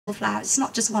flowers. It's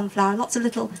not just one flower, lots of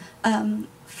little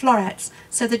florets.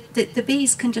 So the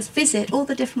bees can just visit all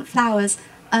the different flowers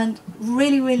and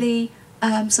really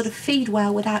sort of feed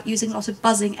well without using a lot of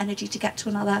buzzing energy to get to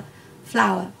another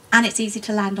flower. And it's easy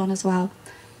to land on as well.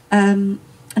 And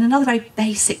another very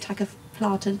basic type of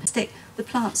plant, and stick the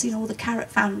plants, you know, all the carrot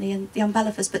family and the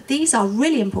umbellifers, but these are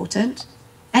really important.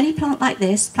 Any plant like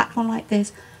this, platform like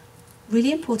this,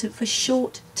 really important for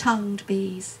short-tongued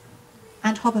bees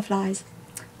and hoverflies.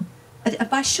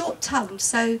 By short-tongued,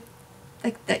 so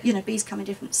you know, bees come in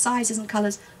different sizes and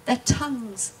colours. Their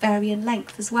tongues vary in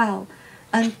length as well,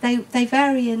 and they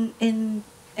vary in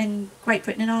Great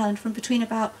Britain and Ireland from between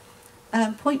about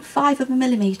 0.5 of a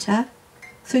millimetre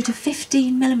through to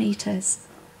 15 millimetres.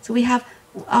 So we have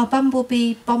our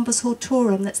bumblebee, Bombus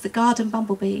hortorum, that's the garden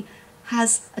bumblebee,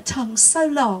 has a tongue so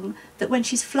long that when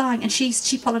she's flying, and she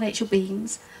pollinates your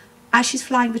beans, as she's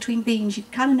flying between beans, you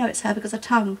kind of know it's her because her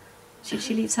tongue,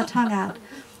 she leaves her tongue out.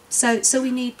 So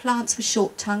we need plants for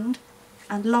short-tongued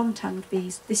and long-tongued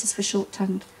bees. This is for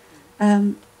short-tongued.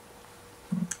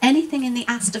 Anything in the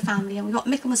aster family, and we've got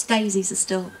Michaelmas daisies are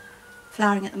still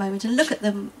flowering at the moment, and look at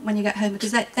them when you get home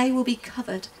because they will be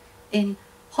covered in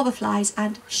hoverflies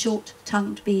and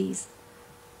short-tongued bees.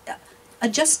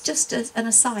 Just as an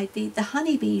aside, the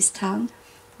honeybee's tongue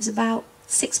is about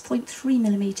 6.3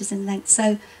 millimetres in length,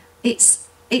 so it's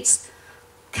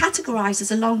categorised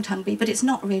as a long-tongued bee, but it's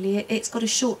not really. It's got a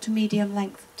short to medium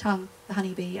length tongue, the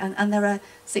honeybee, and there are,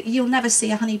 so you'll never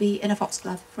see a honeybee in a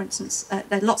foxglove, for instance. There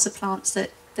are lots of plants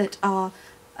that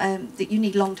you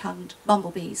need long-tongued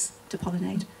bumblebees to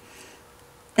pollinate.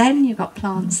 Then you've got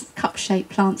plants, cup-shaped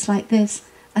plants like this,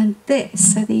 and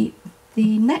this, so the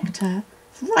nectar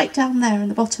is right down there in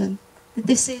the bottom.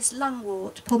 This is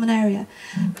lungwort pulmonaria.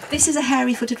 This is a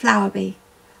hairy-footed flower bee.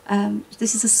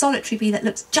 This is a solitary bee that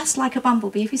looks just like a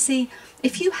bumblebee.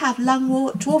 If you have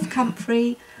lungwort, dwarf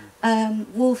comfrey,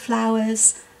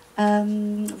 wallflowers,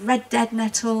 red dead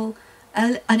nettle,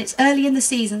 and it's early in the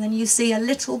season, then you see a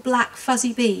little black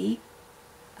fuzzy bee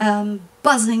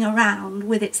buzzing around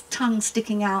with its tongue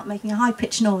sticking out, making a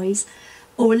high-pitched noise,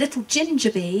 or a little ginger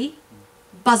bee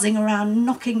buzzing around,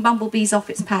 knocking bumblebees off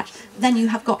its patch, then you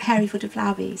have got hairy-footed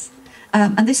flower bees.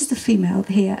 And this is the female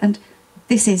here, and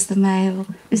this is the male.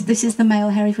 This is the male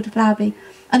hairy-footed flower bee.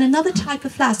 And another type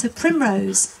of flower, so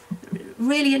primrose,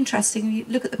 really interesting. You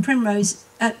look at the primrose,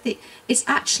 it's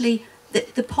actually,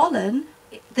 the pollen,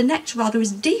 the nectar rather,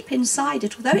 is deep inside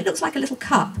it. Although it looks like a little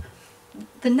cup,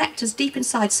 the nectar's deep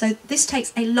inside, so this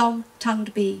takes a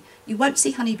long-tongued bee. You won't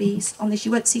see honeybees on this,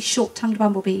 you won't see short-tongued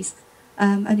bumblebees,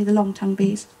 only the long-tongued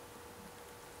bees.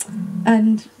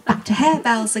 And back to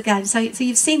harebells again. So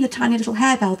you've seen the tiny little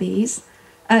harebell bees,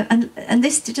 and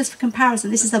this, just for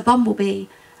comparison, this is a bumblebee,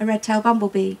 a red-tailed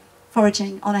bumblebee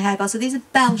foraging on a harebell. So these are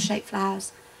bell-shaped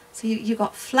flowers. So you've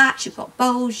got flats, you've got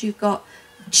bowls, you've got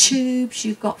tubes,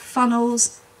 you've got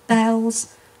funnels,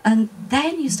 bells, and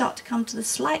then you start to come to the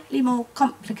slightly more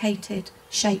complicated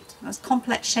shaped,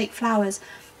 complex shaped flowers.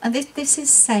 And this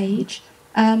is sage,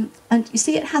 and you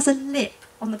see it has a lip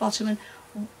on the bottom. And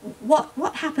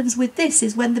what happens with this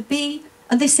is when the bee,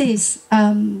 and this is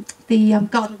the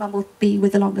garden bumblebee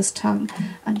with the longest tongue,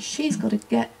 and she's got to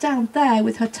get down there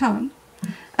with her tongue.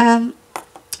 And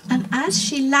as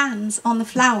she lands on the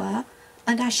flower,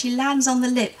 and as she lands on the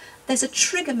lip, there's a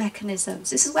trigger mechanism.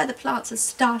 So this is where the plants are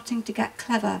starting to get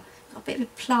clever. Got a bit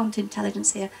of plant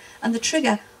intelligence here. And the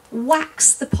trigger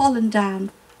whacks the pollen down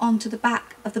onto the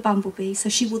back of the bumblebee, so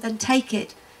she will then take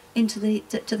it into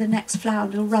to the next flower,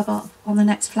 and it'll rub off on the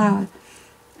next flower.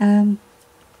 Then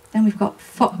we've got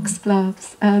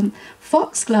foxgloves.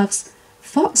 Foxgloves,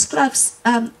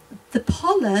 the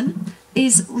pollen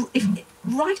is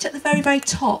right at the very, very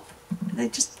top.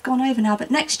 They've just gone over now,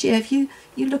 but next year, if you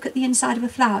look at the inside of a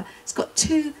flower, it's got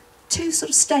two sort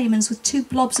of stamens with two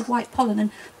blobs of white pollen,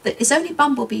 and it's only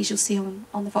bumblebees you'll see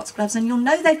on the foxgloves, and you'll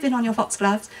know they've been on your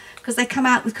foxgloves because they come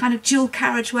out with kind of dual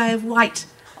carriageway of white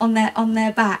on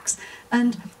their backs.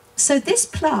 And so this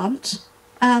plant,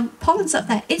 pollen's up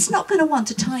there, it's not going to want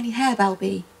a tiny harebell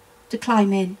bee to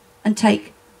climb in and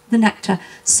take the nectar.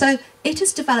 So it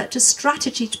has developed a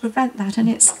strategy to prevent that, and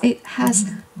it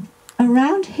has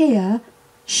around here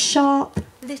sharp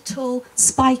little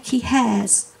spiky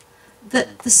hairs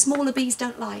that the smaller bees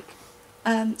don't like.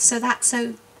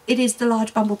 So it is the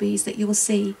large bumblebees that you will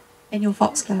see in your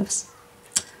foxgloves.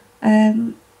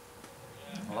 I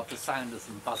love the sound of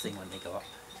them buzzing when they go up.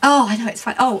 Oh, I know, it's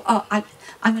fine.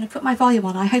 I'm going to put my volume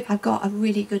on. I hope I've got a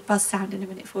really good buzz sound in a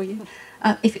minute for you,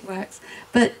 if it works.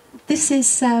 But this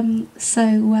is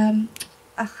campion,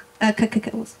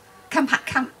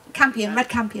 red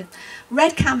campion.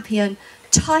 Red campion,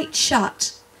 tight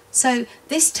shut, So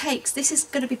this is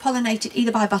going to be pollinated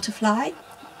either by a butterfly,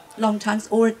 long tongues,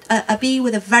 or a bee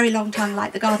with a very long tongue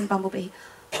like the garden bumblebee.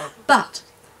 But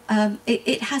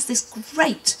it has this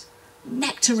great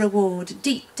nectar reward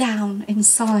deep down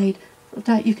inside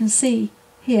that you can see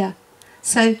here.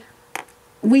 So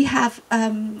we have,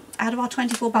 out of our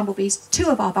 24 bumblebees, 2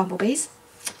 of our bumblebees,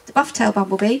 the buff-tailed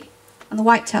bumblebee and the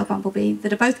white-tailed bumblebee,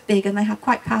 that are both big and they have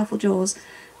quite powerful jaws,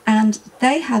 and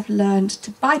they have learned to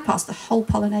bypass the whole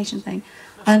pollination thing.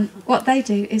 And what they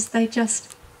do is they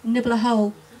just nibble a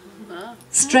hole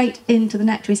straight into the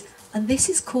nectaries, and this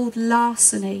is called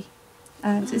larceny.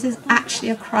 So this is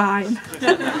actually a crime.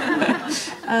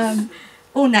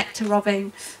 Or nectar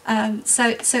robbing. And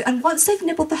once they've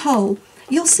nibbled the hole,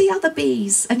 you'll see other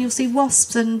bees and you'll see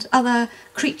wasps and other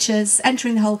creatures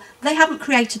entering the hole. They haven't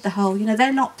created the hole. You know,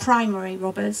 they're not primary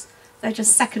robbers. They're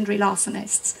just secondary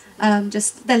larcenists.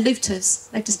 They're looters.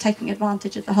 They're just taking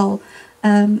advantage of the hole.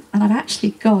 And I've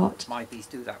actually got... My bees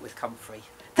do that with comfrey.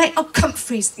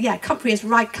 Comfreys. Yeah, comfrey is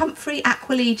right. Comfrey,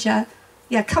 aquilegia.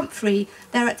 Yeah, comfrey.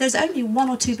 There's only 1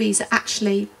 or 2 bees that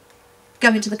actually go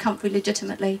into the comfrey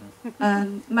legitimately.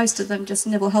 Most of them just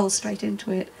nibble holes straight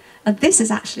into it. And this is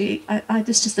actually,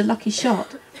 it's just a lucky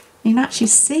shot. You can actually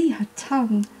see her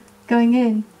tongue going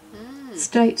in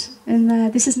straight in there.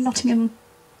 This is Nottingham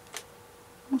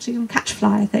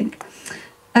catchfly, I think.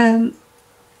 And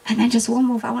then just one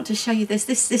more. I want to show you this.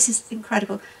 This is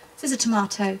incredible. This is a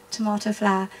tomato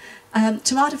flower.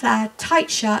 Tomato flower,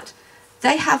 tight shut.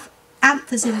 They have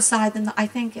anthers inside them that I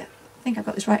think I've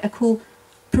got this right, are called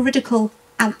periodical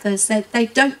anthers. They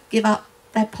don't give up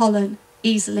their pollen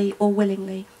easily or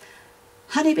willingly.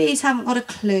 Honeybees haven't got a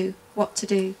clue what to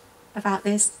do about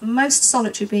this. Most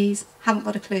solitary bees haven't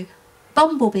got a clue.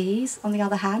 Bumblebees, on the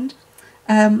other hand,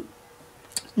 know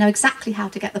exactly how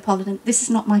to get the pollen. And this is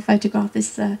not my photograph,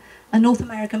 this is a North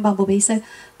American bumblebee. So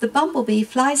the bumblebee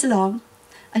flies along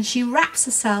and she wraps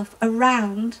herself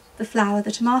around the flower,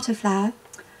 the tomato flower.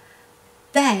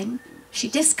 Then she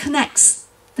disconnects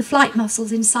the flight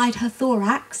muscles inside her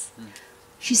thorax.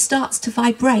 She starts to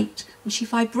vibrate, and she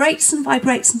vibrates and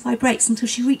vibrates and vibrates until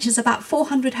she reaches about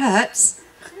 400 hertz.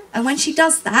 And when she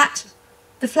does that,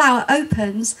 the flower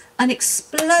opens and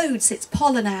explodes its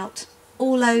pollen out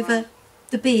all over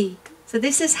the bee. So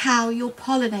this is how your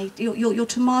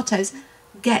tomatoes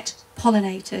get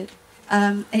pollinated.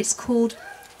 It's called,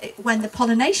 when the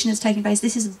pollination is taking place,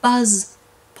 this is buzz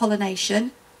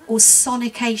pollination or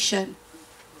sonication.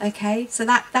 Okay, so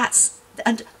that's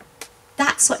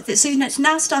what, so you know, it's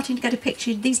now starting to get a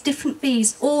picture of these different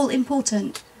bees, all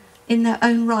important in their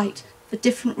own right for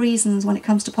different reasons when it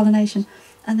comes to pollination.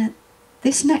 And then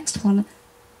this next one,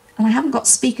 and I haven't got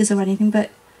speakers or anything,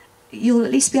 but you'll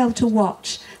at least be able to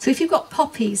watch. So if you've got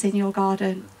poppies in your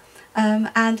garden,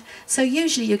 and so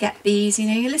usually you get bees, you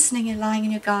know, you're listening, you're lying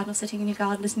in your garden or sitting in your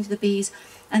garden listening to the bees,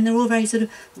 and they're all very sort of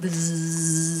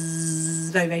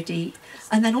bzzz, very, very deep.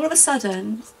 And then all of a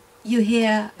sudden you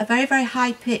hear a very, very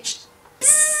high-pitched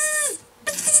bzzz,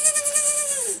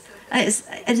 bzzz.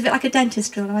 It's a bit like a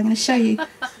dentist drill, and I'm going to show you.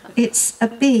 It's a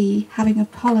bee having a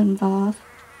pollen bath.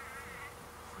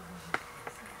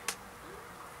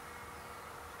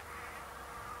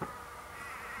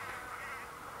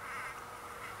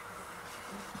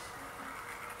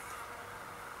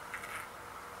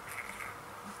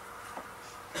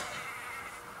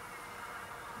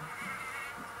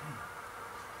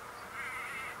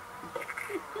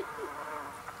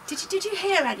 Did you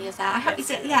hear any of that? I hope you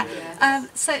did. Yeah.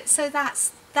 So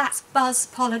that's buzz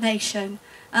pollination,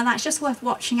 and that's just worth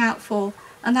watching out for.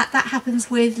 And that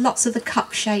happens with lots of the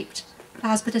cup-shaped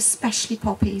flowers, but especially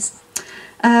poppies.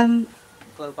 Globe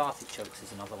artichokes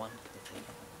is another one.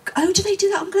 Oh, do they do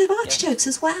that on globe artichokes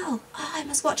as well? Oh, I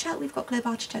must watch out. We've got globe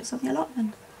artichokes on the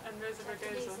allotment.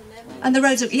 And the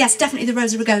Rosa, yes, definitely the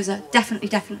Rosa rugosa,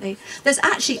 definitely. There's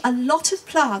actually a lot of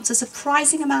plants, a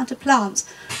surprising amount of plants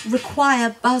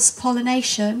require buzz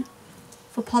pollination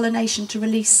for pollination to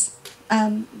release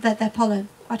their pollen,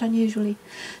 quite unusually.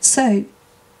 So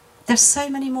there's so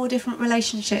many more different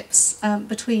relationships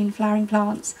between flowering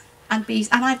plants and bees,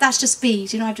 and that's just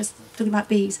bees, you know, I'm just talking about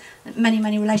bees,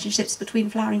 many relationships between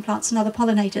flowering plants and other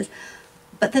pollinators.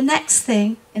 But the next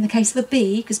thing, in the case of a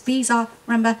bee, because bees are,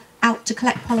 remember, out to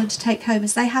collect pollen to take home,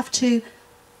 is they have to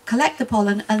collect the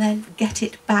pollen and then get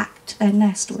it back to their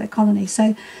nest or their colony.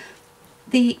 So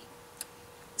we've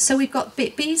got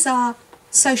bees are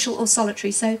social or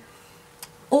solitary. So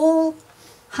all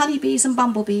honeybees and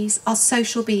bumblebees are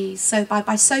social bees. So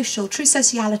by social, true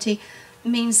sociality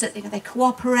means that, you know, they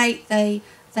cooperate, they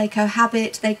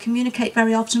cohabit, they communicate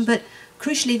very often, but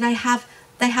crucially they have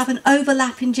an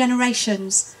overlap in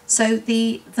generations. So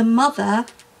the mother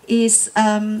is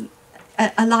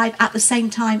alive at the same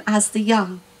time as the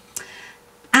young.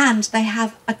 And they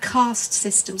have a caste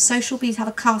system. Social bees have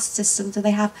a caste system. So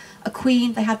they have a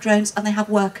queen, they have drones, and they have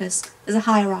workers. There's a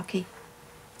hierarchy.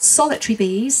 Solitary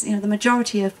bees, the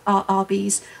majority of our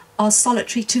bees are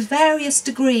solitary to various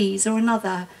degrees or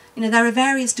another. There are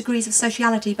various degrees of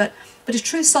sociality, but a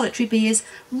true solitary bee is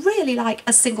really like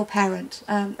a single parent,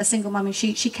 a single mum.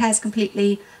 She cares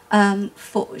completely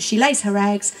she lays her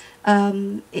eggs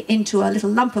into a little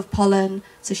lump of pollen,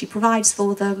 so she provides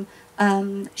for them.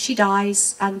 She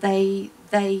dies, and they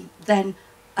then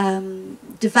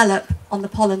develop on the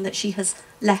pollen that she has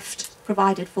left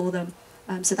provided for them.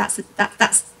 So that's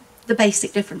the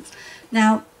basic difference.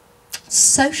 Now,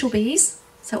 social bees,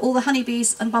 so all the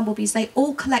honeybees and bumblebees, they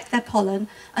all collect their pollen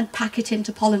and pack it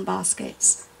into pollen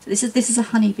baskets. So this is a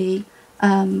honeybee.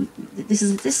 This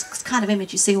is this kind of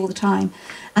image you see all the time,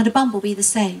 and a bumblebee the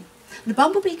same. And a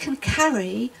bumblebee can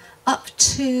carry up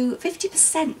to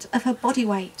 50% of her body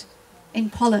weight in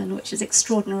pollen, which is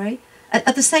extraordinary.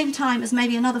 At the same time as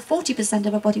maybe another 40%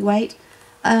 of her body weight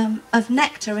of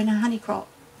nectar in her honey crop.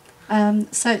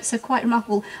 So quite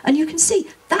remarkable. And you can see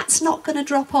that's not going to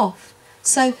drop off.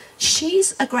 So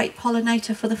she's a great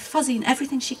pollinator for the fuzzy and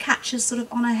everything she catches sort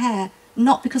of on her hair,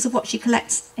 not because of what she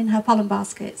collects in her pollen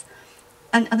baskets.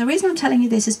 And the reason I'm telling you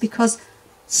this is because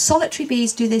solitary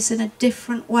bees do this in a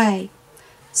different way.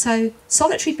 So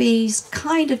solitary bees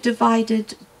kind of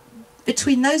divided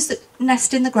between those that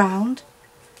nest in the ground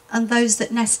and those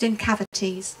that nest in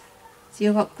cavities. So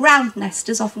you've got ground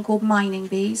nesters, often called mining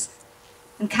bees,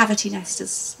 and cavity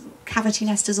nesters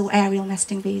or aerial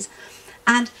nesting bees.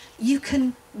 And you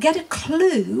can get a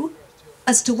clue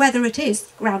as to whether it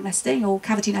is ground nesting or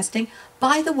cavity nesting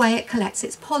by the way it collects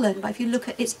its pollen, but if you look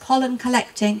at its pollen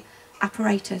collecting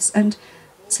apparatus. And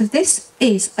so this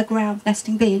is a ground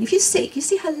nesting bee, and if you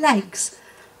see her legs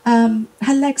are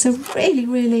really,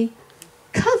 really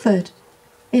covered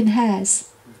in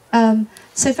hairs.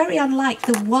 So very unlike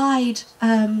the wide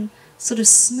sort of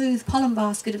smooth pollen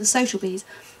basket of the social bees.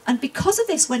 And because of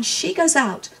this, when she goes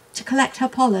out to collect her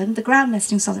pollen, the ground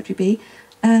nesting solitary bee,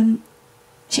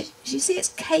 you see it's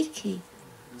cakey.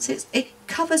 So it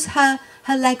covers her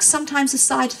legs, sometimes the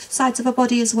sides of her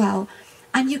body as well.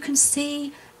 And you can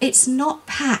see it's not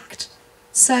packed.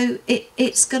 So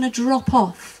it's going to drop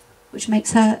off, which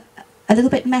makes her a little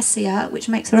bit messier, which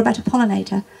makes her a better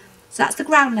pollinator. So that's the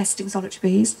ground nesting solitary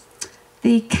bees.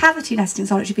 The cavity nesting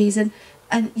solitary bees, and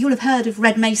you'll have heard of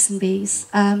red mason bees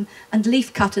and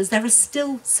leaf cutters. There are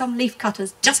still some leaf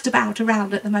cutters just about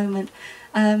around at the moment.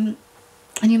 And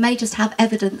you may just have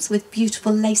evidence with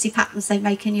beautiful lacy patterns they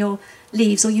make in your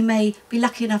leaves, or you may be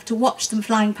lucky enough to watch them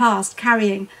flying past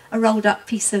carrying a rolled up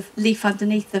piece of leaf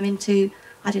underneath them into,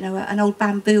 I don't know, an old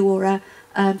bamboo or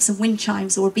some wind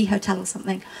chimes or a bee hotel or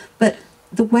something. But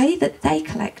the way that they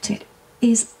collect it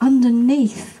is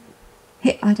underneath.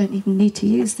 Here, I don't even need to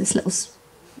use this little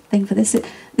thing for this.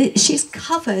 She's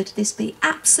covered, this bee,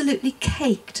 absolutely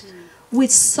caked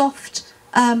with soft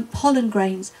pollen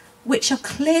grains, which are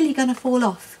clearly going to fall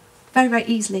off very, very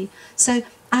easily. So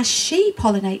as she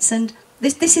pollinates, and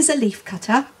this is a leaf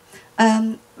cutter,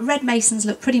 red masons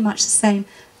look pretty much the same.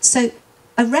 So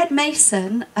a red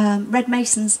mason, red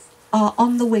masons are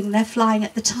on the wing, they're flying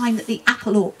at the time that the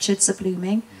apple orchards are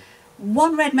blooming.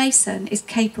 One red mason is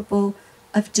capable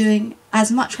of doing as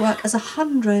much work as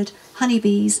 100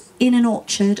 honeybees in an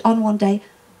orchard on one day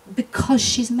because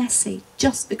she's messy,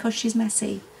 just because she's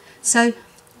messy. So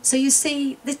you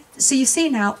see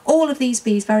now all of these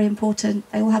bees, very important.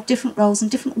 They all have different roles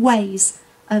and different ways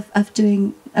of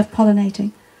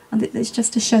pollinating, and it's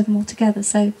just to show them all together.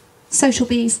 So social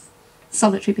bees,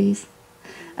 solitary bees.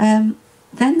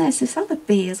 Then there's this other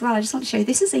bee as well. I just want to show you.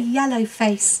 This is a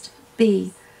yellow-faced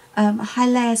bee, a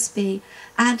Hylaeus bee,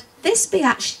 and this bee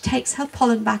actually takes her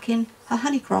pollen back in her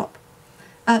honey crop,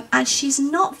 and she's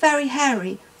not very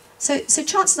hairy. So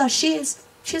chances are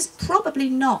she's probably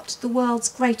not the world's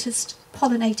greatest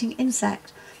pollinating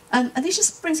insect. And this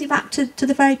just brings me back to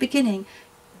the very beginning.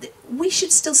 We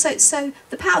should still, so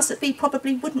the powers that be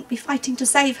probably wouldn't be fighting to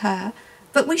save her,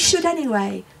 but we should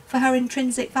anyway, for her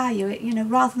intrinsic value,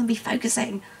 rather than be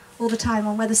focusing all the time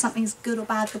on whether something's good or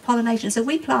bad for pollination. So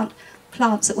we plant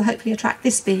plants that will hopefully attract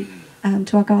this bee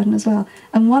to our garden as well.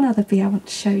 And one other bee I want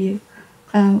to show you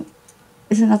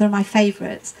is another of my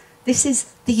favourites. This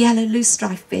is the yellow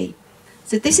loosestrife bee.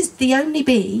 So this is the only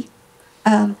bee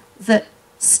that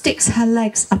sticks her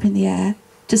legs up in the air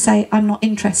to say, I'm not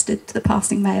interested, to the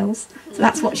passing males. So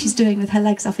that's what she's doing with her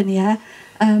legs up in the air.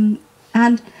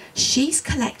 And she's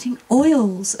collecting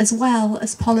oils as well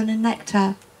as pollen and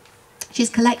nectar. She's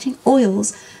collecting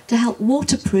oils to help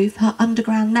waterproof her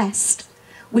underground nest,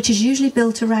 which is usually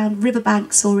built around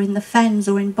riverbanks or in the fens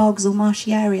or in bogs or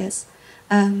marshy areas.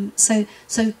 So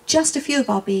just a few of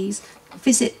our bees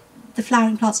visit the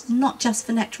flowering plants not just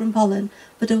for nectar and pollen,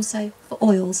 but also for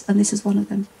oils, and this is one of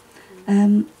them.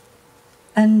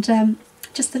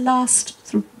 Just the last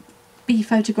sort of bee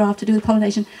photograph to do with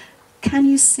pollination. Can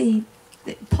you see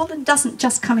that pollen doesn't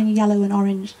just come in yellow and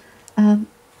orange?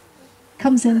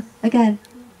 Comes in, again,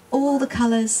 all the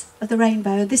colours of the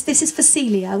rainbow. This is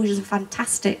Phacelia, which is a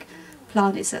fantastic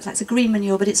plant. It's a green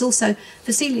manure, but it's also,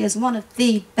 Phacelia is one of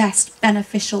the best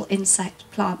beneficial insect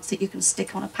plants that you can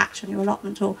stick on a patch on your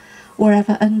allotment or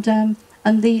wherever. And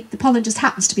the pollen just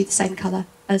happens to be the same colour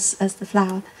as the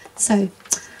flower. So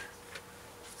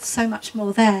much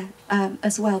more there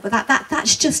as well. But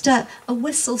that's just a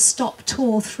whistle-stop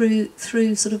tour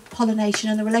through sort of pollination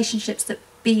and the relationships that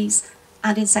bees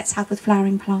and insects have with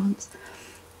flowering plants.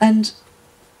 And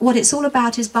what it's all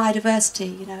about is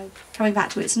biodiversity, you know, coming back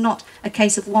to it. It's not a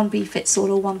case of one bee fits all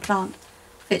or one plant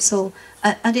fits all.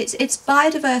 And it's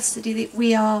biodiversity that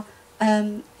we are,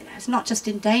 it's not just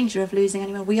in danger of losing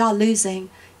anymore, we are losing,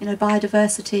 you know,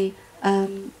 biodiversity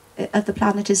of the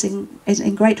planet is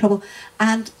in great trouble.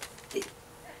 And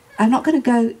I'm not going to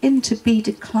go into bee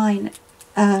decline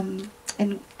in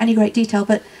any great detail,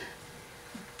 but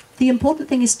the important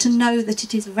thing is to know that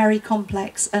it is very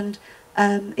complex, and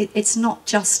it's not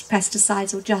just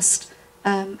pesticides or just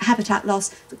habitat loss.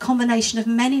 The combination of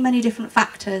many, many different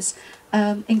factors,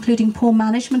 including poor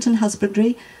management and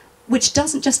husbandry, which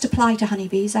doesn't just apply to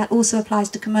honeybees, that also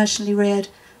applies to commercially reared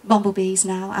bumblebees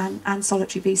now and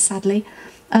solitary bees, sadly.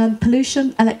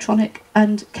 Pollution, electronic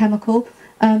and chemical.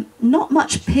 Not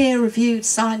much peer-reviewed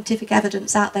scientific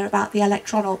evidence out there about the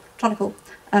electronic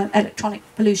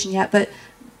pollution yet, but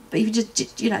if you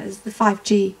just, you know, the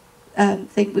 5G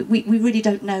thing, we really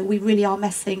don't know. We really are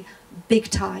messing big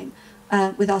time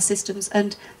with our systems,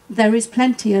 and there is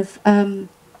plenty of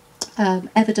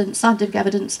evidence, scientific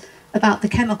evidence about the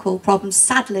chemical problems.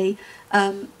 Sadly,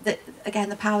 that again,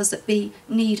 the powers that be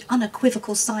need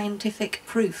unequivocal scientific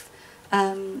proof.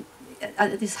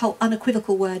 This whole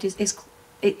unequivocal word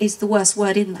is the worst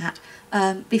word in that,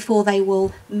 before they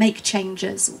will make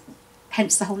changes,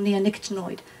 hence the whole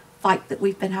neonicotinoid fight that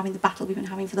we've been having, the battle we've been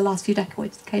having for the last few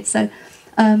decades. So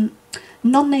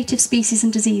non-native species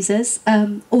and diseases,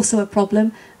 also a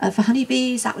problem. For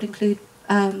honeybees, that would include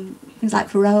things like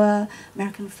Varroa,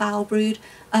 American foul brood,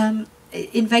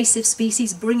 invasive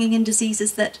species bringing in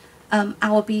diseases that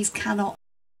our bees cannot.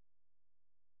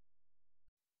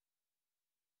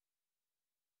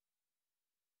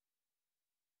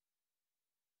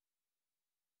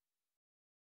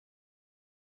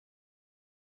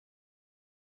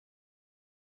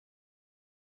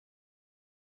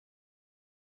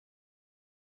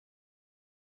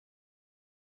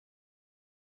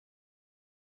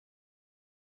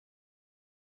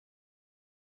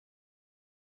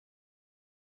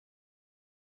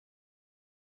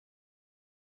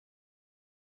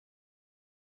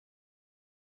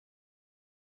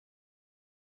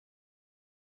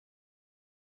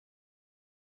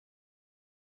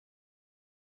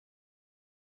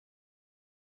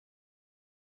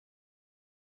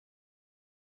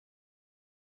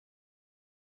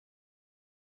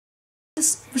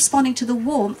 Responding to the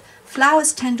warmth,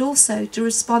 flowers tend also to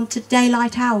respond to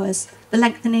daylight hours, the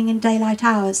lengthening in daylight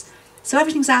hours. So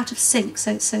everything's out of sync.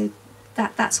 So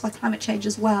that's why climate change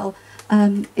as well.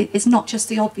 It's not just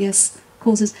the obvious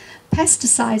causes.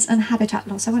 Pesticides and habitat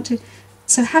loss.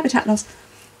 So habitat loss.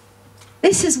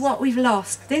 This is what we've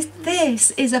lost. This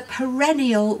is a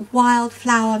perennial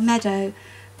wildflower meadow.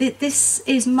 This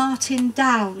is Martin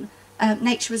Down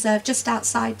Nature Reserve just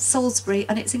outside Salisbury,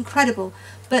 and it's incredible.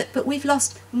 But we've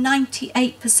lost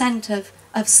 98%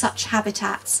 of such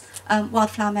habitats,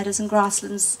 wildflower meadows and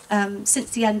grasslands, since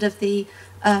the end of the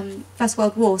First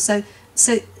World War.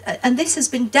 And this has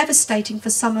been devastating for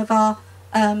some of our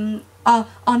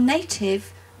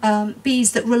native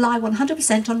bees that rely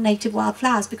 100% on native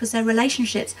wildflowers, because their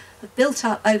relationships have built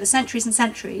up over centuries and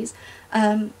centuries.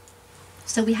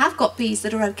 So we have got bees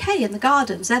that are okay in the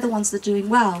gardens. They're the ones that are doing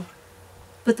well.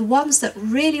 But the ones that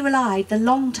really relied, the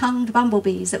long-tongued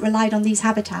bumblebees that relied on these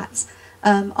habitats,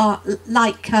 are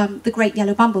like the great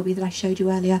yellow bumblebee that I showed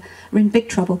you earlier, are in big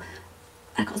trouble.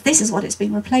 And of course, this is what it's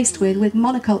being replaced with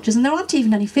monocultures, and there aren't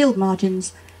even any field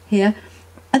margins here.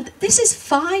 And this is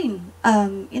fine.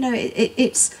 You know,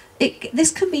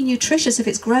 this can be nutritious if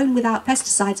it's grown without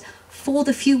pesticides for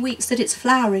the few weeks that it's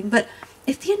flowering. But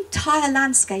if the entire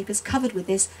landscape is covered with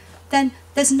this, then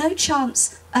there's no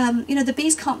chance. You know, the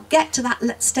bees can't get to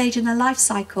that stage in their life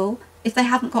cycle if they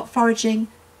haven't got foraging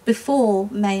before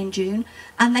May and June,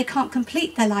 and they can't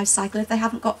complete their life cycle if they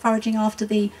haven't got foraging after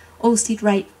the oilseed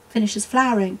rape finishes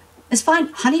flowering. It's fine,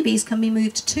 honeybees can be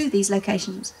moved to these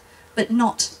locations, but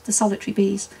not the solitary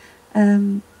bees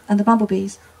and the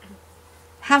bumblebees.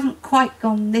 Haven't quite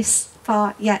gone this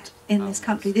far yet in this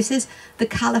country. This is the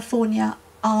California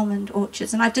almond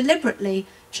orchards, and I've deliberately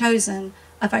chosen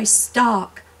a very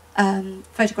stark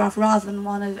photograph rather than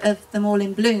one of them all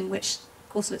in bloom, which of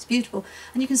course looks beautiful.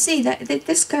 And you can see that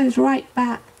this goes right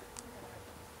back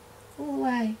all the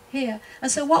way here.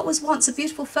 And so what was once a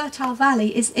beautiful fertile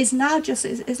valley is now just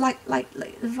is like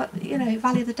you know,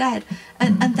 Valley of the Dead,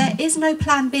 and there is no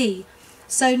plan B.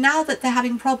 So now that they're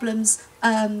having problems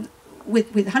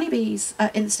with honeybees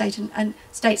in the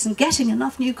states and getting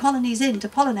enough new colonies in to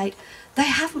pollinate, they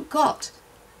haven't got,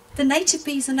 the native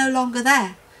bees are no longer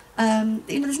there. You know,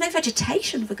 there's no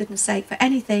vegetation, for goodness sake, for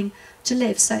anything to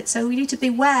live. So we need to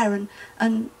beware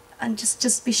and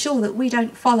just be sure that we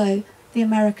don't follow the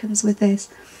Americans with this.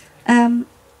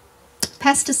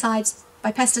 Pesticides,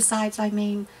 by pesticides I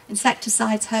mean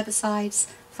insecticides, herbicides,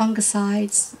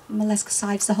 fungicides,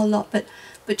 molluscicides, the whole lot, but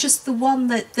just the one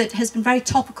that has been very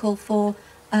topical for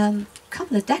a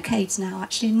couple of decades now,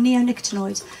 actually,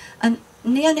 neonicotinoids. And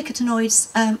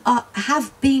neonicotinoids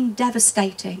have been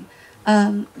devastating.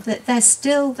 That they're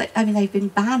still, I mean, they've been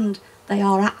banned. They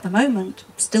are at the moment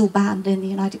still banned in the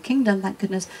United Kingdom, thank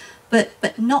goodness,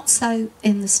 but not so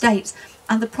in the States.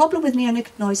 And the problem with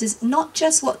neonicotinoids is not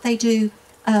just what they do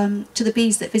to the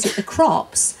bees that visit the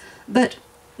crops, but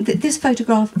this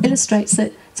photograph illustrates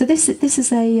that. So this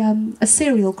is a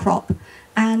cereal crop,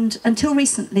 and until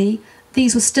recently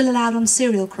these were still allowed on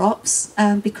cereal crops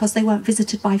because they weren't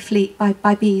visited by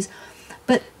bees.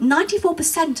 But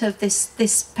 94% of this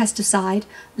pesticide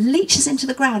leaches into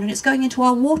the ground, and it's going into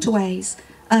our waterways,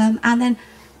 and then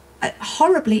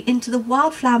horribly into the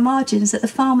wildflower margins that the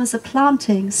farmers are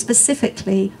planting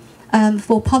specifically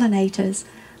for pollinators.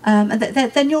 And they're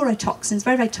neurotoxins,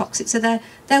 very, very toxic. So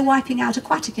they're wiping out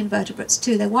aquatic invertebrates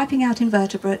too. They're wiping out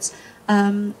invertebrates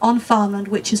on farmland,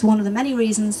 which is one of the many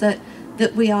reasons that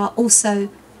we are also,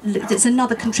 it's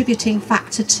another contributing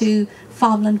factor to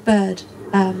farmland bird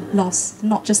loss,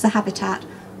 not just the habitat,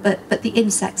 but the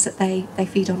insects that they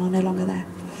feed on are no longer there.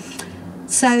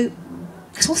 So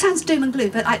it all sounds doom and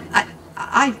gloom, but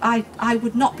I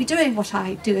would not be doing what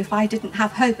I do if I didn't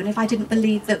have hope and if I didn't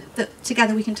believe that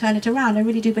together we can turn it around. I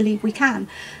really do believe we can.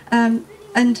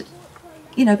 And,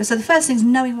 you know, so the first thing is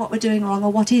knowing what we're doing wrong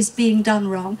or what is being done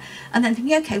wrong, and then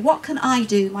thinking, okay, what can I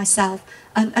do myself?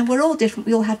 And we're all different.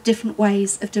 We all have different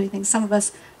ways of doing things. Some of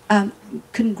us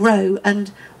can grow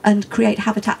and create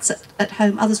habitats at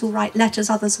home. Others will write letters.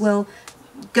 Others will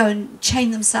go and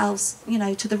chain themselves, you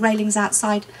know, to the railings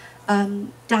outside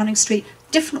Downing Street.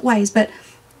 Different ways, but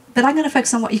I'm going to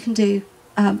focus on what you can do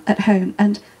at home,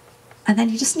 and then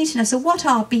you just need to know. So, what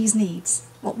are bees' needs?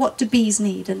 What do bees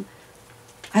need? And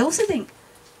I also think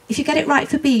if you get it right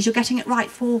for bees, you're getting it right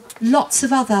for lots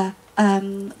of other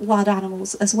wild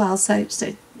animals as well. So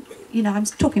you know, I'm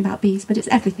talking about bees, but it's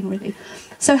everything really.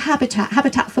 So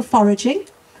habitat for foraging,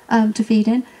 to feed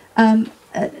in,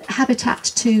 habitat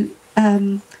to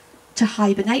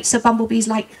hibernate. So bumblebees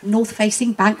like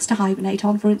north-facing banks to hibernate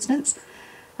on, for instance.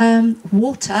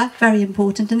 Water, very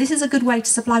important, and this is a good way to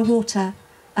supply water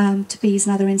to bees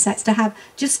and other insects, to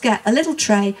just get a little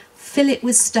tray, fill it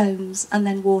with stones and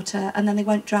then water, and then they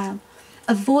won't drown.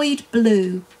 Avoid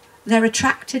blue. They're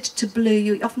attracted to blue.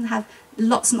 You often have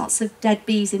lots and lots of dead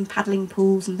bees in paddling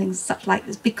pools and things such like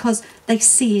this because they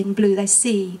see in blue, they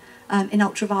see in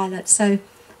ultraviolet. So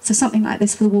something like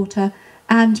this for the water,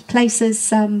 and places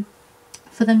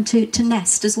for them to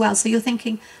nest as well. So you're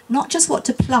thinking not just what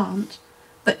to plant,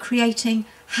 but creating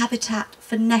habitat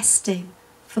for nesting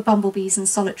for bumblebees and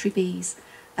solitary bees.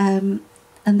 And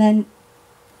then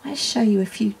I'll show you a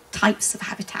few types of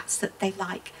habitats that they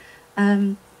like.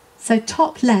 So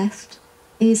top left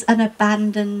is an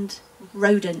abandoned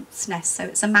rodent's nest, so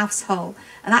it's a mouse hole,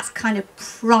 and that's kind of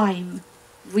prime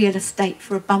real estate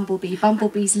for a bumblebee.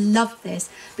 Bumblebees love this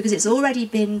because it's already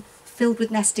been filled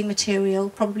with nesting material,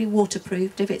 probably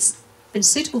waterproofed. If it's been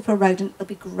suitable for a rodent, it'll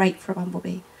be great for a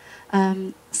bumblebee.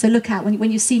 So look out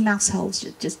when you see mouse holes,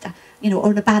 just you know,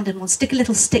 or an abandoned one, stick a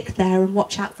little stick there and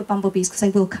watch out for bumblebees because they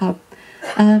will come.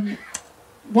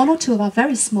 One or two of our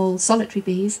very small solitary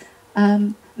bees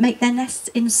make their nests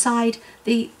inside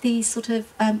the sort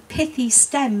of pithy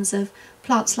stems of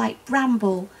plants like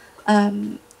bramble.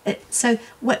 So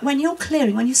when you're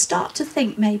clearing, when you start to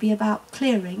think maybe about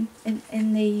clearing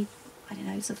in the, I don't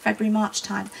know, sort of February, March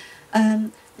time,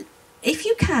 if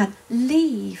you can,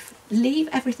 leave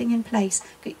everything in place.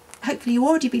 hopefully you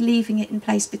already be leaving it in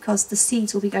place because the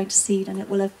seeds will be going to seed and it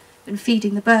will have been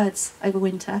feeding the birds over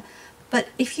winter. But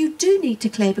if you do need to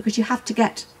clear because you have to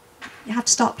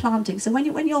start planting. So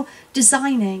when you're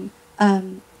designing,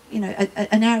 an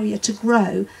area to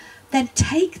grow, then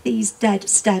take these dead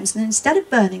stems and instead of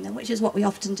burning them, which is what we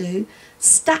often do,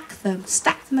 stack them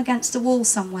against a wall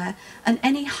somewhere, and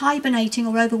any hibernating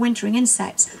or overwintering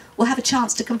insects will have a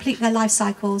chance to complete their life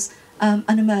cycles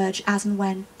and emerge as and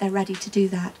when they're ready to do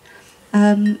that.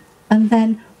 And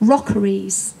then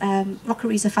rockeries.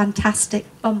 Rockeries are fantastic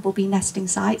bumblebee nesting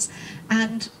sites,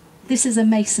 and this is a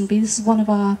mason bee. This is one of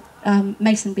our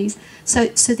mason bees. So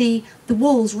the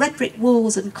walls, red brick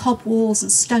walls and cob walls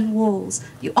and stone walls,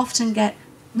 you often get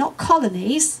not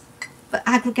colonies, but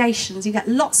aggregations. You get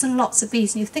lots and lots of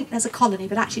bees, and you think there's a colony,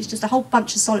 but actually it's just a whole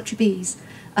bunch of solitary bees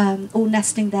all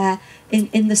nesting there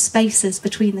in the spaces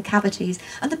between the cavities.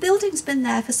 And the building's been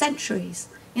there for centuries.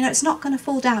 You know, it's not going to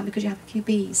fall down because you have a few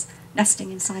bees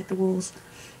nesting inside the walls.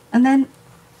 And then,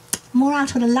 more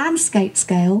out on a landscape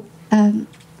scale,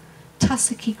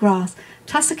 tussocky grass.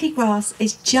 Tussocky grass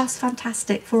is just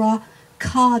fantastic for our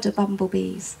carder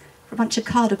bumblebees, for a bunch of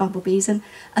carder bumblebees, and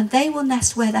they will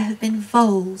nest where there have been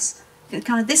voles.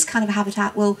 This kind of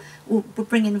habitat will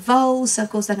bring in voles, so of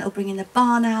course then it'll bring in the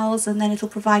barn owls, and then it'll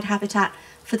provide habitat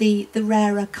for the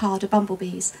rarer carder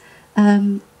bumblebees.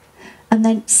 And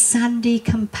then sandy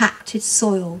compacted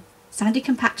soil. Sandy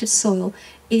compacted soil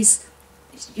is,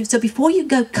 so before you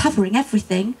go covering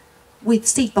everything with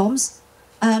seed bombs,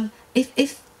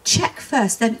 if check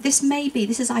first, then this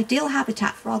is ideal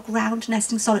habitat for our ground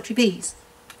nesting solitary bees.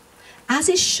 As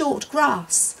is short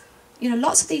grass. You know,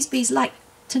 lots of these bees like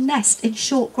to nest in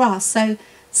short grass. So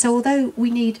although we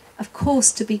need, of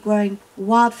course, to be growing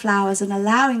wildflowers and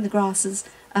allowing the grasses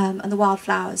and the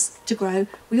wildflowers to grow,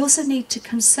 we also need to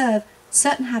conserve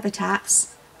certain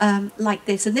habitats like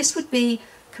this. And this would be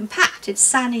compacted,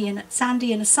 sandy in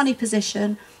a sunny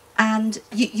position. And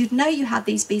you'd know you had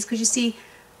these bees because you see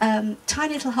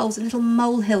tiny little holes and little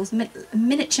molehills,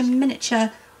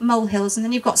 miniature molehills, and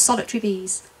then you've got solitary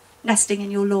bees nesting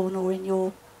in your lawn or in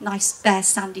your nice bare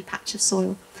sandy patch of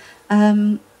soil.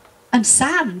 And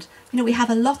sand, you know, we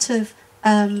have a lot of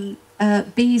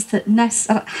bees that nest.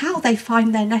 How they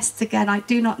find their nests again, I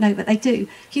do not know, but they do.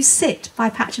 If you sit by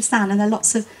a patch of sand and there are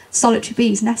lots of solitary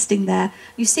bees nesting there,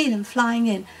 you see them flying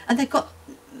in, and they've got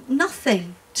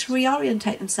nothing to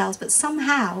reorientate themselves, but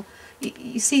somehow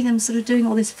you see them sort of doing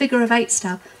all this figure of 8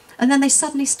 stuff, and then they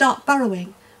suddenly start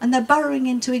burrowing, and they're burrowing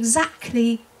into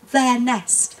exactly their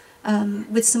nest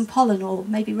with some pollen, or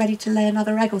maybe ready to lay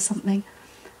another egg or something.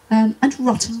 And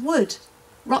rotten wood.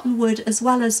 Rotten wood, as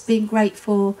well as being great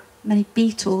for many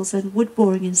beetles and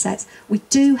wood-boring insects, we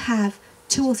do have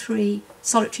 2 or 3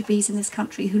 solitary bees in this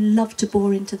country who love to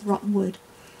bore into the rotten wood.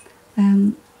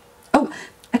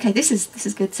 Okay, this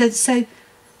is good. So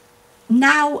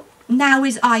now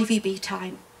is ivy bee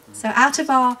time. So out of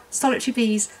our solitary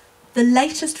bees, the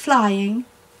latest flying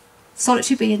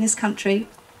solitary bee in this country,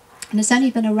 and it's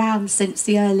only been around since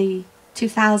the early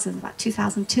 2000s, about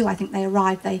 2002 I think they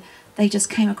arrived. They just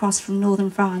came across from northern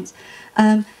France.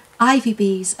 Ivy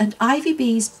bees, and ivy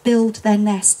bees build their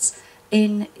nests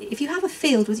in, if you have a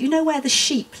field with, you know where the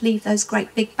sheep leave those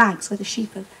great big banks where the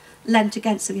sheep are leant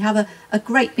against them, you have a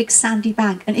great big sandy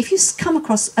bank, and if you come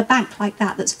across a bank like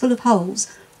that that's full of holes,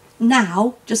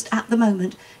 now, just at the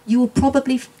moment, you will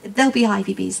probably, there'll be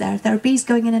ivy bees there. If there are bees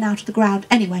going in and out of the ground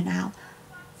anywhere now,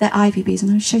 they're ivy bees. I'm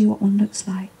going to show you what one looks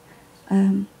like.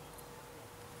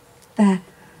 There.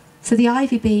 So the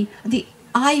ivy bee,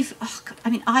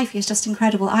 ivy is just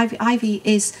incredible. Ivy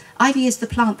is the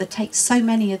plant that takes so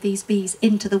many of these bees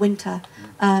into the winter.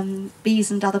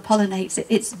 Bees and other pollinates.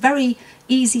 It's very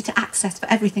easy to access for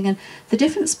everything. And the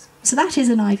difference, so that is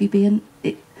an ivy bee, and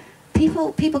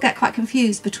people get quite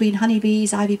confused between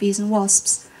honeybees, ivy bees and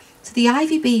wasps. So the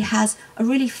ivy bee has a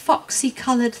really foxy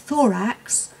coloured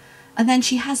thorax, and then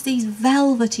she has these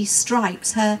velvety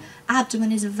stripes. Her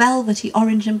abdomen is velvety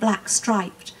orange and black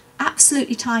striped,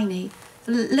 absolutely tiny,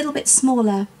 a little bit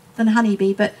smaller than a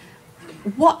honeybee, but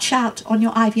watch out on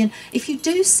your ivy. And if you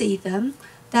do see them,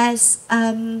 there's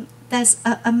a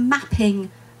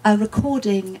mapping, a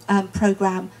recording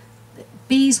programme.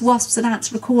 Bees, Wasps and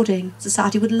Ants Recording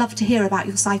Society would love to hear about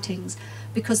your sightings,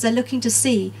 because they're looking to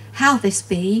see how this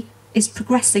bee is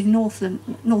progressing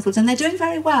northwards, and they're doing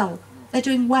very well. They're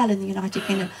doing well in the United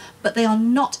Kingdom, but they are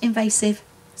not invasive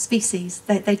species.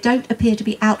 They don't appear to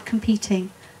be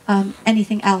out-competing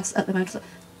anything else at the moment.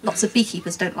 Lots of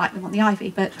beekeepers don't like them on the ivy,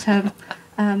 but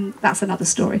that's another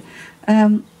story.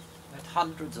 There's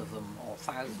hundreds of them, or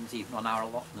thousands even, on our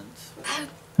allotment.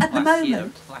 At the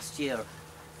moment? Last year,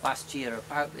 last year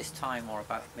about this time, or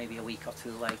about maybe a week or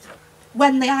two later.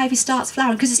 When the ivy starts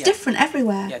flowering, because it's Yeah. different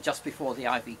everywhere. Yeah, just before the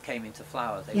ivy came into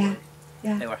flower, they Yeah, were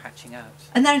yeah. they were hatching out.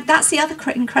 And then that's the other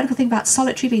incredible thing about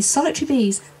solitary bees. Solitary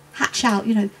bees hatch out,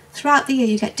 you know, throughout the year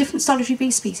you get different solitary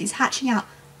bee species hatching out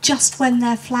just when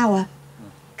their flower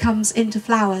comes into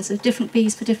flowers, so different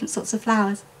bees for different sorts of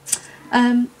flowers.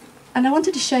 And I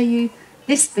wanted to show you,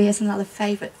 this bee is another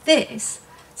favourite. This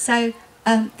I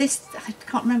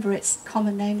can't remember its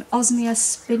common name, Osmia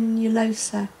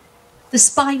spinulosa, the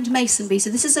spined mason bee. So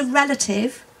this is a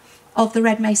relative of the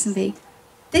red mason bee.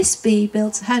 This bee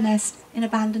builds her nest in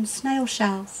abandoned snail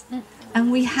shells.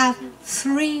 And we have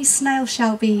 3 snail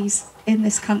shell bees in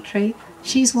this country.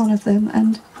 She's one of them,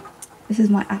 and this is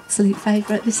my absolute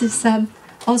favourite. This is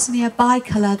Osmia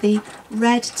bicolor, the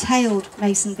red-tailed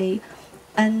mason bee.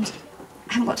 And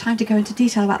I haven't got time to go into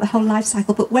detail about the whole life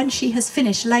cycle, but when she has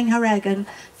finished laying her egg and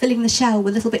filling the shell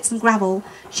with little bits of gravel,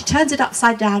 she turns it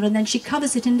upside down and then she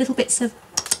covers it in little bits of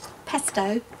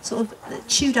pesto, sort of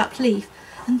chewed up leaf,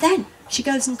 and then she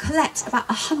goes and collects about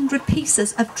 100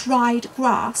 pieces of dried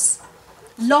grass,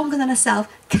 longer than herself,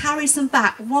 carries them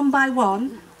back one by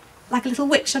one, like a little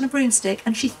witch on a broomstick,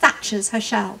 and she thatches her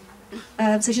shell.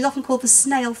 So she's often called the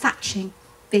snail thatching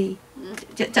bee.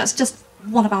 That's just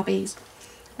one of our bees.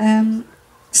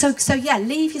 So yeah,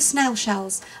 leave your snail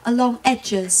shells along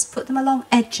edges. Put them along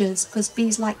edges, because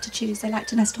bees like to choose. They like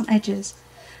to nest on edges.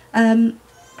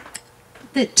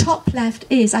 The top left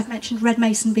is, I've mentioned red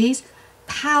mason bees,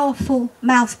 powerful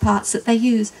mouth parts that they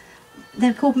use.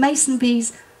 They're called mason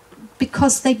bees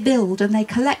because they build and they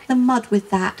collect the mud with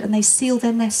that, and they seal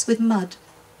their nests with mud,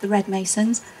 the red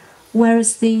masons.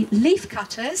 Whereas the leaf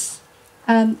cutters,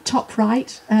 top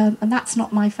right, and that's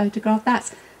not my photograph,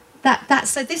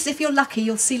 so this, if you're lucky,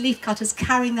 you'll see leaf cutters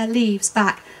carrying their leaves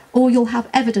back, or you'll have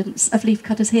evidence of leaf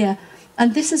cutters here.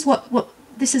 And this is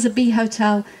this is a bee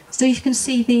hotel. So you can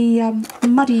see the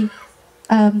muddy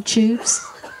tubes.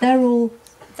 They're all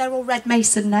red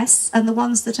mason nests, and the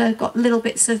ones that have got little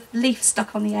bits of leaf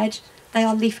stuck on the edge, they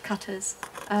are leaf cutters.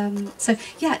 So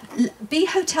yeah, bee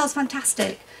hotel's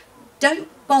fantastic. Don't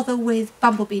bother with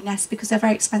bumblebee nests because they're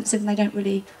very expensive and they don't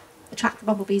really attract the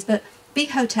bumblebees. But bee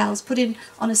hotels put in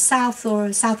on a south or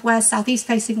a southwest, southeast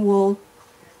facing wall,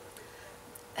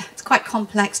 it's quite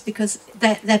complex because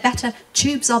they're better.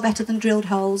 Tubes are better than drilled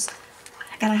holes.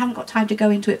 Again, I haven't got time to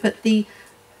go into it, but the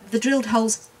drilled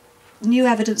holes, new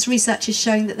evidence, research is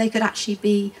showing that they could actually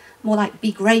be more like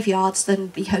bee graveyards than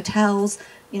bee hotels,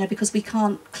 you know, because we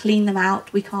can't clean them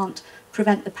out, we can't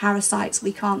prevent the parasites,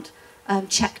 we can't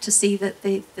check to see that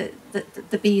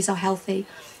the bees are healthy.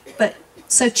 But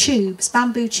so tubes,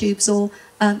 bamboo tubes, or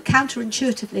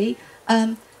counterintuitively,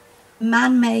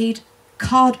 man-made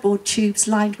cardboard tubes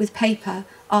lined with paper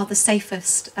are the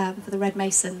safest for the red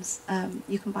masons.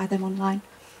 You can buy them online.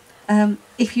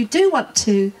 If you do want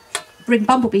to bring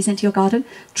bumblebees into your garden,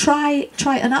 try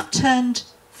an upturned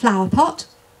flower pot.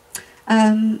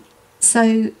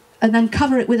 And then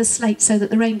cover it with a slate so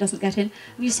that the rain doesn't get in.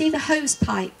 And you see the hose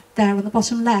pipe there on the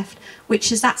bottom left,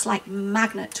 that's like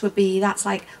magnet to a bee. That's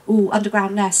like, ooh,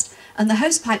 underground nest. And the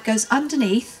hose pipe goes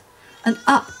underneath and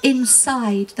up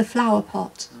inside the flower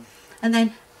pot. And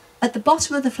then at the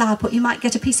bottom of the flower pot, you might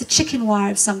get a piece of chicken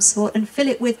wire of some sort and fill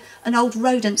it with an old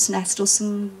rodent's nest or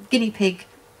some guinea pig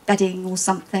bedding or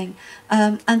something.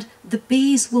 And the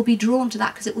bees will be drawn to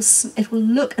that because it will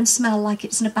look and smell like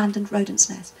it's an abandoned rodent's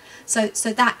nest. So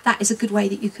that is a good way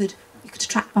that you could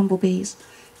attract bumblebees.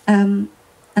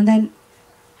 And then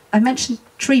I mentioned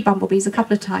tree bumblebees a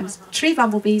couple of times. Tree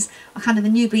bumblebees are kind of the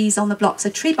new bees on the block. So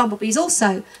tree bumblebees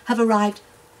also have arrived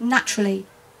naturally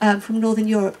from Northern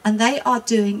Europe, and they are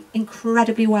doing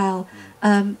incredibly well.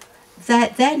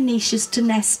 Their niche is to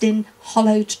nest in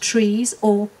hollowed trees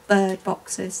or bird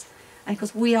boxes. And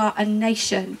because we are a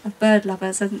nation of bird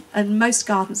lovers, and most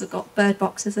gardens have got bird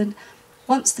boxes, and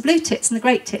once the blue tits and the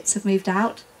great tits have moved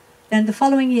out, then the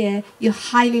following year you're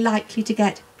highly likely to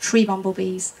get tree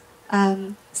bumblebees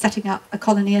setting up a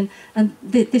colony, and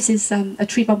this is a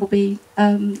tree bumblebee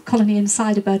colony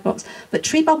inside a bird box. But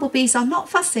tree bumblebees are not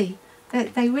fussy.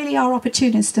 They really are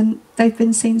opportunist, and they've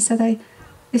been seen.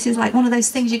 This is like one of those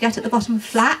things you get at the bottom of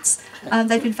flats.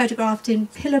 They've been photographed in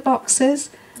pillar boxes,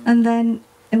 and then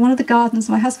in one of the gardens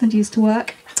my husband used to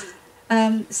work.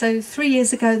 So 3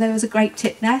 years ago there was a great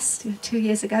tit nest. 2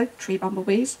 years ago, tree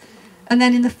bumblebees, and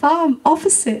then in the farm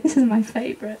opposite, this is my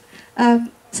favourite.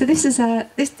 So this is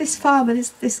this farmer,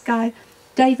 this guy,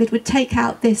 David, would take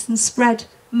out this and spread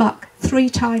muck 3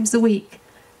 times a week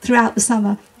throughout the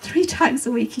summer. 3 times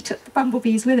a week he took the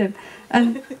bumblebees with him,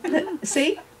 and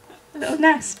see, a little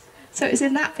nest. So it's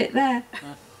in that bit there.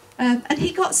 And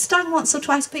he got stung once or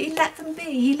twice, but he let them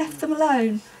be. He left them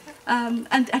alone.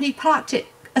 And he parked it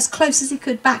as close as he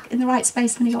could back in the right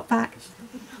space when he got back.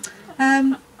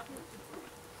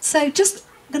 So just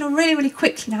going to really, really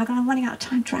quickly now, I'm running out of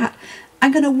time to wrap.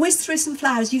 I'm going to whiz through some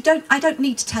flowers. I don't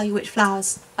need to tell you which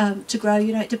flowers to grow.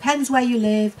 You know, it depends where you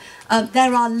live.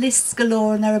 There are lists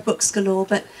galore and there are books galore.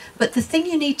 But the thing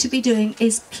you need to be doing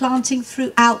is planting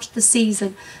throughout the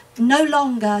season. No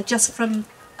longer just from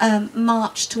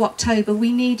March to October.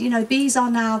 We need, you know, bees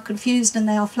are now confused and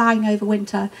they are flying over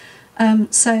winter.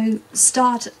 So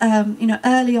start, you know,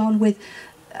 early on with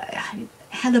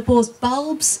hellebores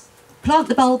bulbs. Plant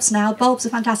the bulbs now. Bulbs are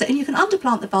fantastic. And you can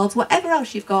underplant the bulbs, whatever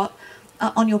else you've got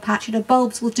on your patch. You know,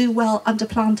 bulbs will do well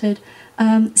underplanted.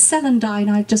 Celandine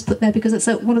I've just put there because it's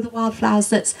one of the wildflowers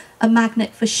that's a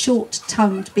magnet for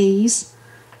short-tongued bees.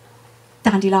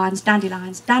 Dandelions,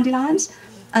 dandelions, dandelions.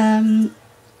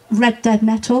 Red dead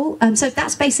nettle. So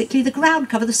that's basically the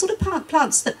ground cover, the sort of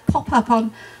plants that pop up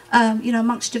on, you know,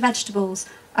 amongst your vegetables.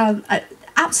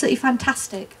 Absolutely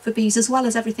fantastic for bees as well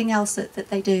as everything else that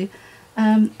they do.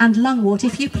 And lungwort.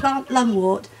 If you plant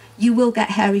lungwort, you will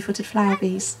get hairy-footed flower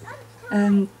bees.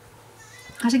 I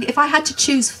think if I had to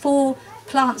choose 4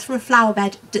 plants for a flower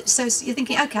bed, so you're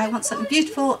thinking, okay, I want something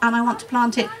beautiful and I want to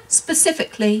plant it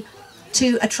specifically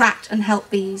to attract and help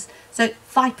bees. So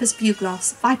Viper's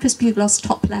bugloss,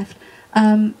 top left.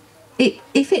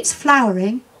 If it's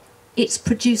flowering, it's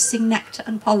producing nectar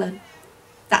and pollen.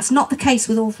 That's not the case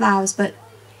with all flowers, but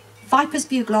Viper's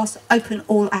bugloss, open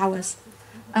all hours.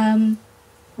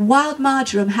 Wild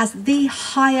marjoram has the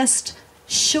highest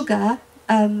sugar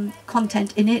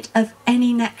content in it of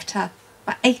any nectar,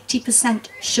 about 80%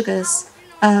 sugars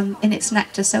in its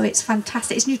nectar, so it's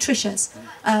fantastic. It's nutritious.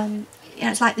 You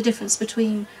know, it's like the difference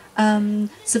between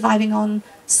surviving on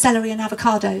celery and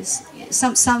avocados.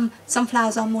 Some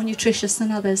flowers are more nutritious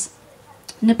than others.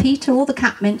 Nepeta, all the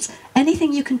catmints,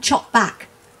 anything you can chop back,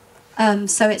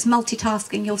 so it's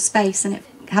multitasking your space and it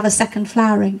have a second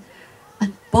flowering.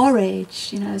 And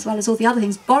borage, you know, as well as all the other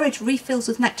things. Borage refills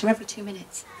with nectar every 2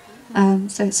 minutes,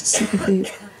 so it's a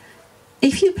superfood.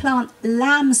 If you plant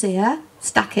lamb's ear,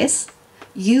 stachys,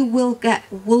 you will get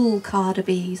wool carder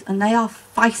bees, and they are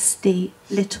feisty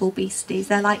little beasties.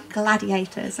 They're like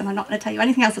gladiators, and I'm not going to tell you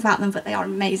anything else about them, but they are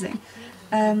amazing.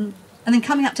 And then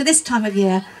coming up to this time of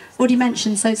year, already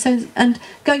mentioned, and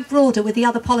going broader with the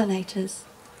other pollinators.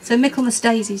 So Michaelmas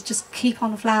daisies just keep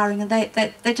on flowering, and they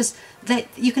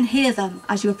you can hear them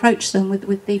as you approach them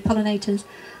with the pollinators.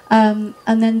 And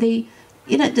then the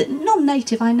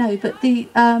non-native, I know, but the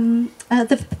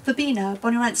verbena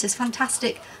bonaerensis,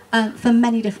 fantastic for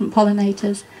many different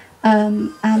pollinators.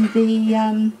 And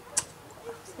the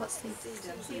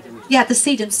the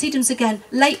sedums. Sedums again,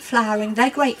 late flowering.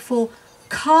 They're great for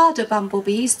carder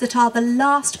bumblebees that are the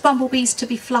last bumblebees to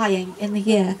be flying in the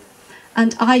year.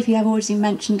 And ivy, I've already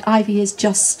mentioned, ivy is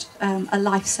just a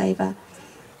lifesaver.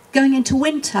 Going into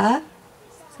winter,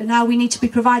 so now we need to be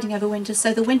providing over winter.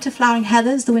 So the winter flowering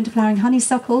heathers, the winter flowering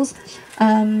honeysuckles,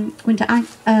 winter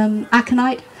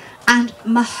aconite, and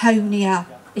mahonia.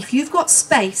 If you've got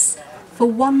space for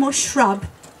one more shrub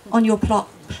on your plot,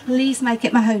 please make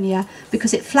it mahonia,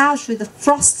 because it flowers through the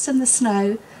frosts and the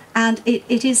snow, and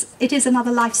it is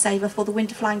another lifesaver for the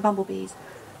winter flying bumblebees.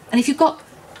 And if you've got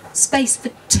space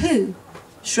for 2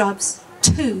 shrubs,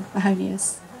 2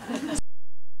 mahonias.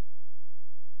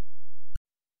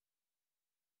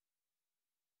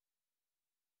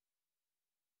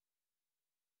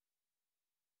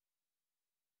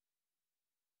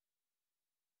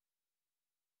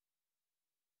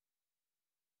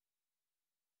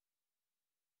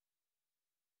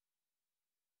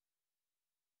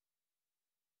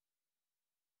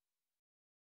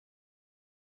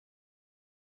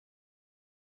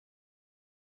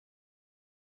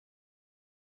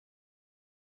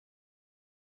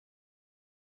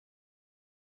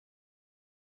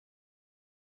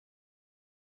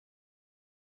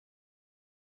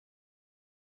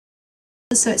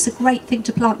 So it's a great thing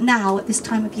to plant now at this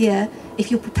time of year if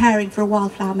you're preparing for a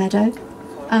wildflower meadow.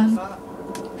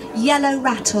 Yellow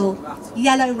rattle,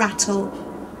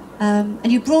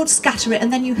 and you broad scatter it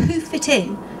and then you hoof it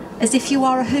in as if you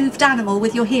are a hooved animal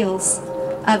with your heels,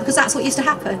 because that's what used to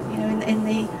happen, you know, in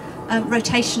the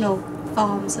rotational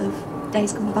farms of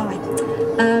days gone by.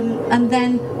 And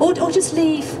then, or just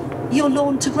leave your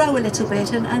lawn to grow a little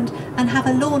bit and have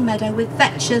a lawn meadow with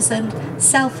vetches and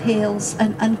self-heals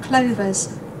and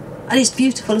clovers. And it's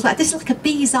beautiful as well. This is like a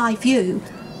bee's eye view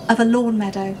of a lawn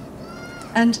meadow.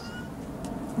 And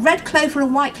red clover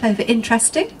and white clover,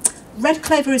 interesting. Red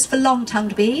clover is for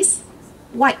long-tongued bees,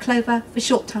 white clover for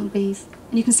short-tongued bees.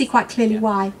 And you can see quite clearly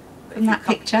why. from that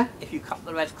picture. If you cut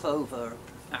the red clover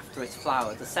after it's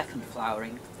flowered, the second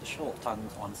flowering, the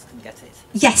short-tongued ones can get it.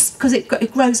 Yes, because it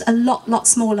grows a lot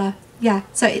smaller. Yeah,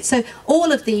 so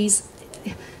all of these,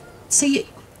 so you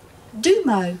do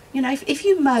mow. You know, if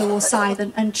you mow or scythe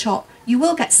and chop, you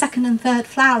will get second and third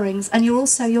flowerings, and you're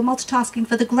multitasking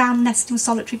for the ground nesting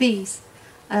solitary bees.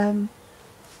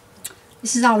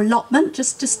 This is our allotment,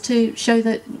 just to show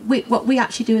that what we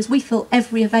actually do is we fill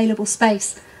every available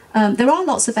space. There are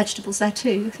lots of vegetables there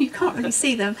too. You can't really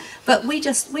see them, but we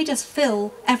just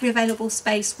fill every available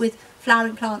space with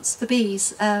flowering plants for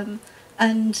bees, and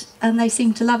they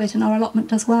seem to love it, and our allotment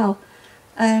does well.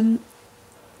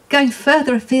 Going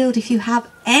further afield, if you have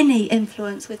any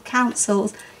influence with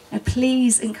councils, you know,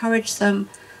 please encourage them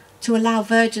to allow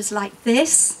verges like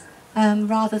this,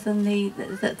 rather than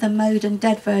the mowed and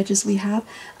dead verges we have.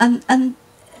 And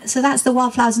so that's the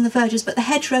wildflowers and the verges, but the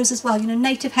hedgerows as well, you know,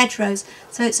 native hedgerows.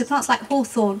 So plants like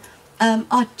hawthorn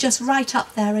are just right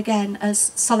up there again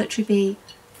as solitary bee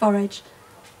forage.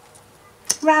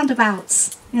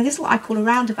 Roundabouts. You know, this is what I call a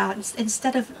roundabout.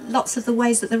 Instead of lots of the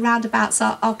ways that the roundabouts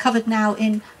are covered now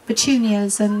in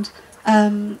petunias and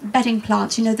bedding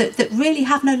plants, you know, that really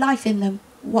have no life in them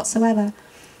whatsoever.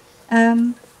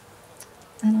 And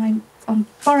I'm on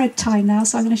borrowed time now,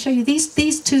 so I'm going to show you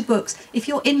these two books. If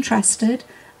you're interested,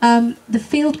 the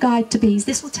Field Guide to Bees.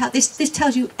 This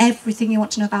tells you everything you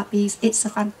want to know about bees. It's a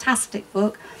fantastic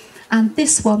book, and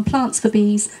this one, Plants for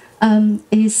Bees,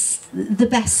 is the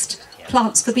best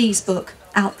Plants for Bees book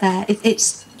out there.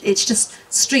 It's just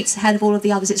streets ahead of all of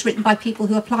the others. It's written by people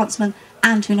who are plantsmen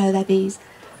and who know their bees.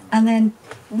 And then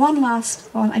one last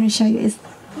one I'm going to show you is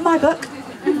my book.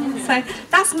 So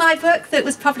that's my book that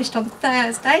was published on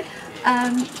Thursday,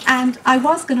 and I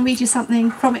was going to read you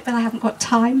something from it, but I haven't got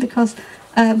time because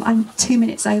I'm 2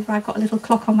 minutes over. I've got a little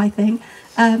clock on my thing.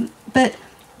 But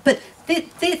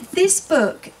this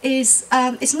book is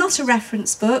it's not a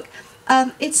reference book.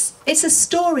 It's a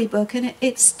story book, and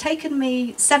it's taken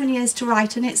me 7 years to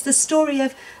write, and it's the story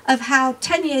of how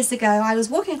 10 years ago I was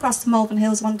walking across the Malvern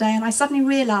Hills one day, and I suddenly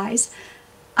realised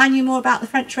I knew more about the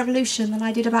French Revolution than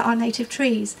I did about our native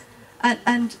trees,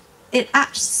 and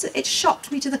it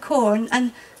shocked me to the core.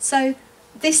 And so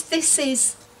this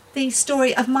is the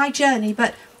story of my journey,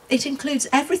 but it includes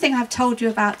everything I've told you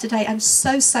about today and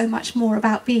so much more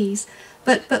about bees,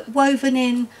 but woven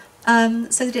in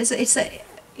so that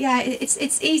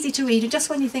it's easy to read. And just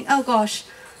when you think, oh gosh,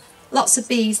 lots of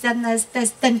bees, then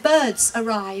then birds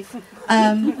arrive,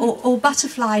 or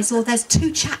butterflies, or there's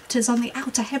 2 chapters on the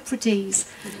Outer Hebrides,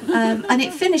 and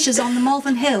it finishes on the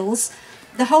Malvern Hills.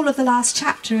 The whole of the last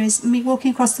chapter is me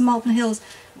walking across the Malvern Hills,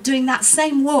 doing that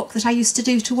same walk that I used to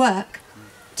do to work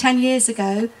 10 years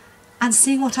ago, and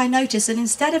seeing what I noticed. And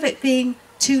instead of it being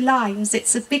 2 lines,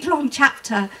 it's a big long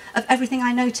chapter of everything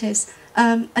I notice.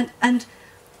 And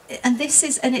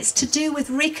it's to do with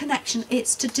reconnection.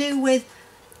 It's to do with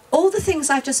all the things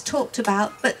I've just talked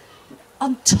about, but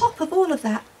on top of all of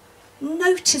that,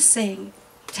 noticing,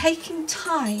 taking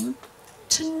time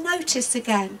to notice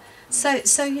again.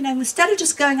 So you know, instead of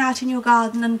just going out in your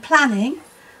garden and planning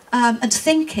and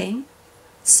thinking,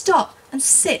 stop and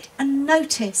sit and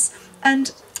notice.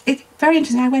 And it's very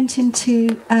interesting. I went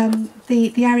into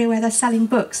the area where they're selling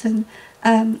books, and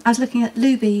I was looking at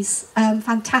Luby's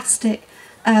fantastic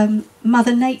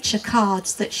Mother Nature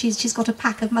cards that she's got a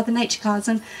pack of Mother Nature cards,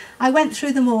 and I went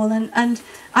through them all, and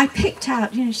I picked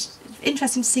out, you know, it's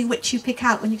interesting to see which you pick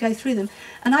out when you go through them,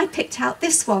 and I picked out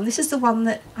this one. This is the one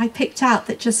that I picked out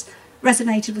that just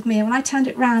resonated with me, and when I turned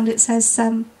it round it says,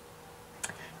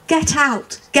 get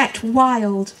out, get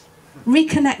wild,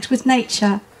 reconnect with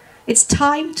nature. It's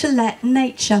time to let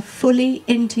nature fully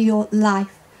into your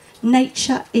life.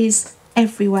 Nature is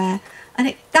everywhere.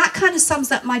 And that kind of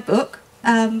sums up my book,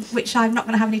 which I'm not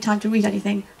going to have any time to read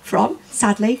anything from,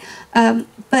 sadly.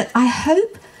 But I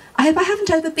hope I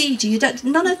haven't overbeed you.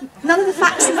 None of the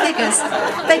facts and figures,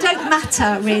 they don't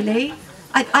matter really.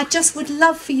 I just would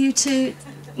love for you to,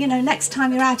 you know, next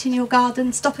time you're out in your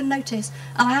garden, stop and notice.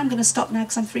 And I am going to stop now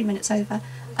because I'm 3 minutes over.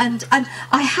 And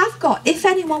I have got, if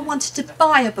anyone wanted to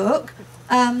buy a book,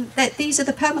 that these are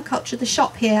the Permaculture, the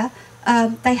shop here.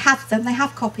 They have them. They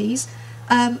have copies.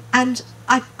 And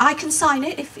I can sign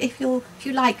it if you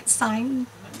like signed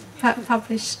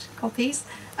published copies.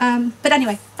 But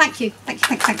anyway, thank you.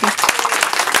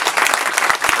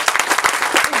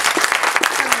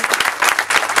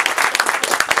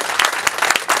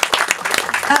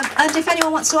 And if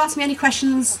anyone wants to ask me any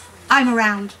questions, I'm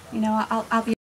around. You know, I'll be